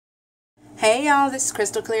Hey y'all, this is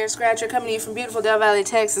Crystal Clear Scratcher coming to you from beautiful Del Valley,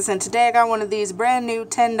 Texas, and today I got one of these brand new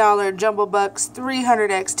 $10 Jumbo Bucks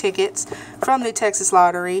 300X tickets from the Texas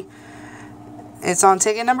Lottery. It's on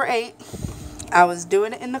ticket number 8. I was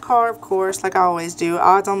doing it in the car, of course, like I always do.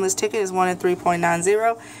 Odds on this ticket is 1 in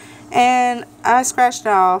 3.90, and I scratched it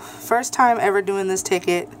off. First time ever doing this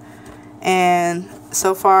ticket, and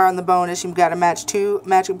so far on the bonus, you've got to match 2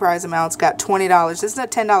 matching prize amounts. Got $20. This is a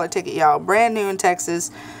 $10 ticket, y'all. Brand new in Texas.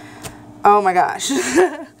 Oh my gosh.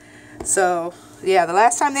 So, yeah, the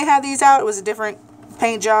last time they had these out, it was a different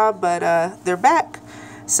paint job, but they're back.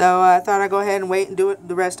 So I thought I'd go ahead and wait and do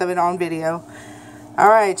the rest of it on video.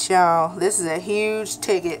 Alright, y'all. This is a huge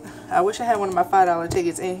ticket. I wish I had one of my $5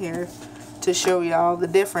 tickets in here to show y'all the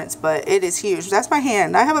difference, but it is huge. That's my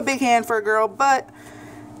hand. I have a big hand for a girl, but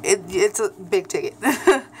it's a big ticket.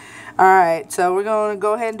 Alright, so we're going to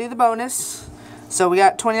go ahead and do the bonus. So we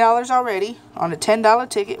got $20 already on a $10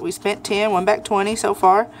 ticket. We spent 10, won back 20 so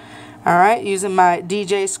far. Alright, using my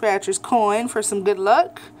DJ Scratcher's coin for some good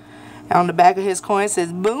luck. And on the back of his coin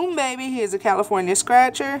says, boom, baby, he is a California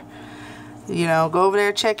Scratcher. You know, go over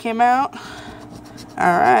there, check him out.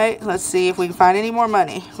 Alright, let's see if we can find any more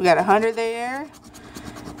money. We got 100 there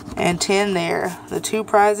and 10 there. The 2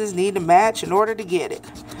 prizes need to match in order to get it.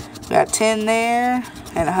 We got 10 there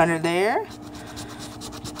and 100 there.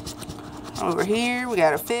 Over here, we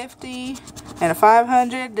got a 50 and a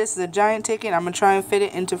 500. This is a giant ticket. I'm going to try and fit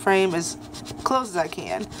it into frame as close as I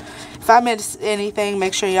can. If I miss anything,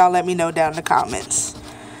 make sure y'all let me know down in the comments.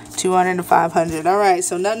 200 and 500. Alright,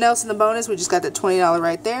 so nothing else in the bonus. We just got the $20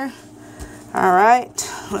 right there.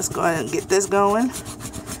 Alright, let's go ahead and get this going.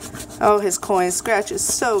 Oh, his coin scratch is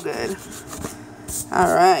so good.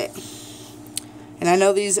 Alright. And I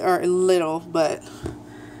know these are little, but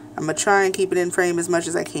I'm going to try and keep it in frame as much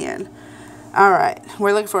as I can. Alright,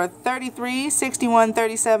 we're looking for a 33, 61,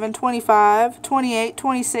 37, 25, 28,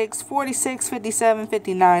 26, 46, 57,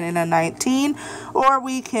 59, and a 19. Or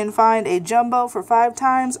we can find a jumbo for 5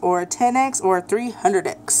 times, or a 10x, or a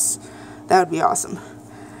 300x. That would be awesome.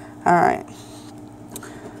 Alright.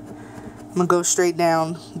 I'm going to go straight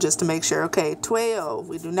down just to make sure. Okay, 12.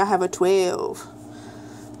 We do not have a 12.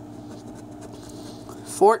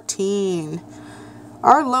 14.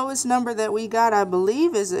 Our lowest number that we got, I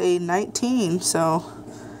believe, is a 19. So,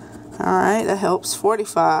 alright, that helps.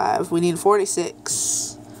 45. We need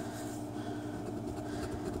 46.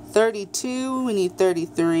 32. We need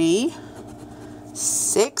 33.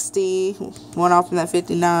 60. 1 off from that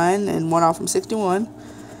 59 and 1 off from 61.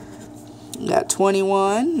 We got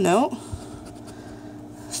 21. Nope.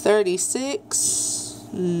 36.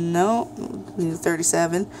 Nope. We need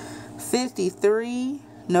 37. 53.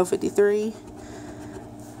 No 53.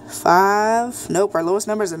 5. Nope. Our lowest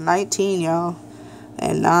number is a 19, y'all.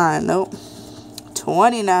 And 9. Nope.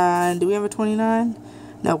 29. Do we have a 29?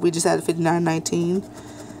 Nope. We just had a 59, 19.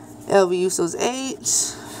 LV Usos 8.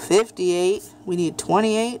 58. We need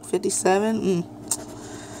 28. 57.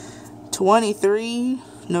 23.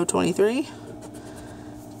 No 23.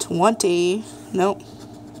 20. Nope.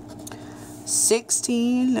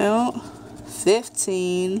 16. Nope.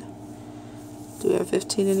 15. Do we have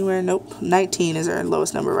 15 anywhere? Nope. 19 is our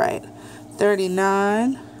lowest number, right?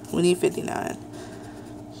 39. We need 59.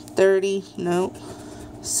 30. Nope.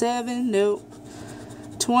 7. Nope.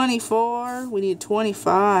 24. We need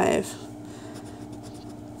 25.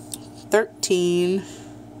 13.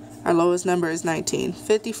 Our lowest number is 19.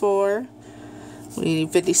 54. We need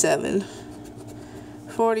 57.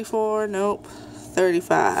 44. Nope.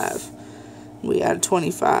 35. We got a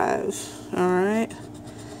 25. Alright.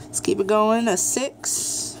 Let's keep it going. A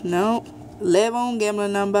 6. Nope. 11.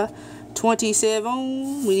 Gambling number.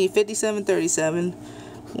 27. We need 57, 37.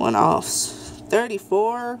 1 offs.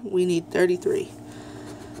 34. We need 33.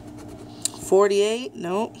 48.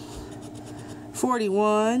 Nope.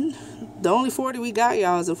 41. The only 40 we got,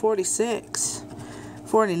 y'all, is a 46.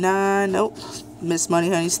 49. Nope. Miss Money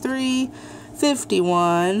Honey's 3.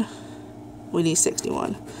 51. We need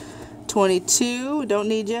 61. 22. Don't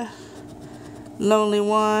need ya. Lonely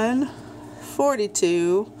 1.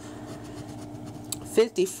 42.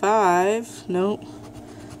 55. Nope.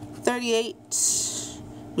 38.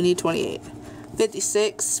 We need 28.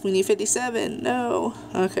 56. We need 57. No.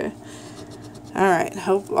 Okay. Alright.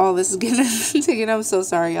 Hope all this is getting taken. I'm so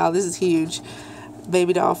sorry, y'all. This is huge.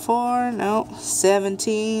 Baby Doll 4. Nope.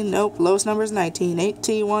 17. Nope. Lowest number is 19.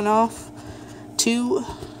 18. 1 off. 2.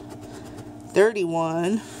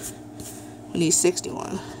 31. We need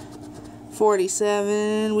 61.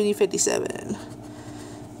 47. We need 57.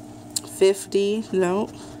 50. Nope.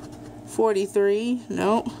 43.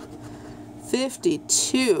 Nope.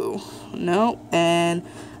 52. Nope. And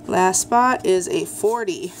Last spot is a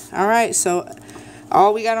 40. Alright, so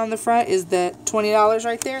all we got on the front is that $20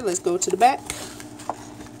 right there. Let's go to the back.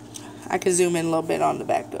 I can zoom in a little bit on the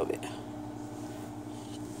back of it.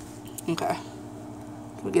 Okay.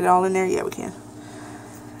 Can we get it all in there? Yeah, we can.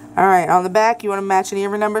 Alright, on the back, you want to match any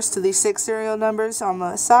of your numbers to these 6 serial numbers on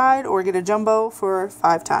the side, or get a jumbo for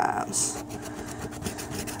 5 times.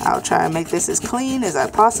 I'll try and make this as clean as I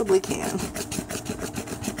possibly can.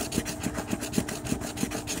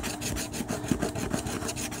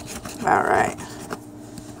 Alright.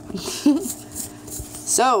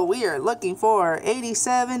 So, we are looking for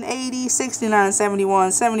 87, 80, 69,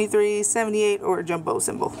 71, 73, 78, or a jumbo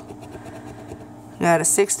symbol. Got a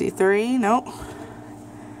 63, nope.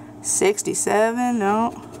 67,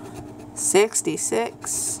 no.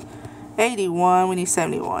 66. 81, we need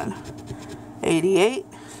 71. 88,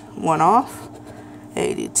 1 off.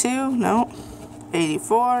 82, nope.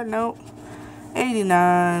 84, nope.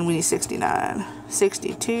 89, we need 69.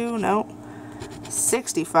 62, nope.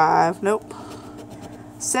 65, nope.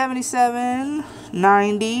 77,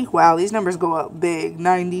 90, wow, these numbers go up big.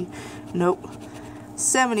 90, nope.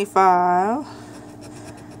 75,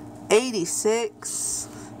 86,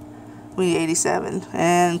 we need 87,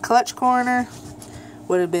 and clutch corner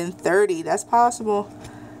would have been 30. That's possible.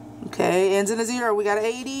 Okay, ends in a 0. We got an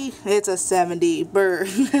 80. It's a 70. Bird.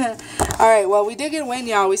 Alright, well, we did get a win,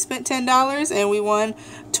 y'all. We spent $10 and we won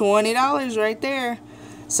 $20 right there.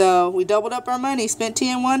 So we doubled up our money. Spent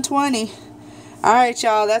 10, won 20. Alright,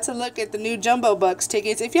 y'all, that's a look at the new Jumbo Bucks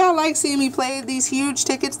tickets. If y'all like seeing me play these huge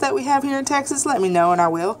tickets that we have here in Texas, let me know and I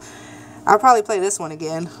will. I'll probably play this one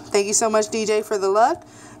again. Thank you so much, DJ, for the luck.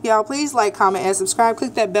 Y'all, please like, comment, and subscribe.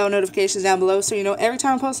 Click that bell notifications down below so you know every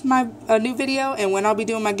time I post a new video and when I'll be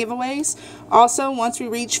doing my giveaways. Also, once we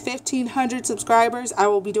reach 1,500 subscribers, I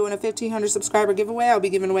will be doing a 1,500 subscriber giveaway. I'll be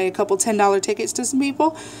giving away a couple $10 tickets to some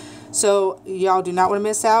people. So, y'all do not want to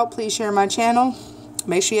miss out. Please share my channel.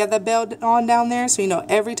 Make sure you have that bell on down there so you know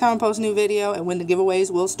every time I post a new video and when the giveaways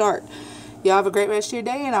will start. Y'all have a great rest of your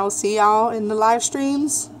day, and I will see y'all in the live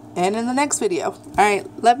streams and in the next video. Alright,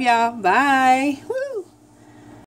 love y'all. Bye.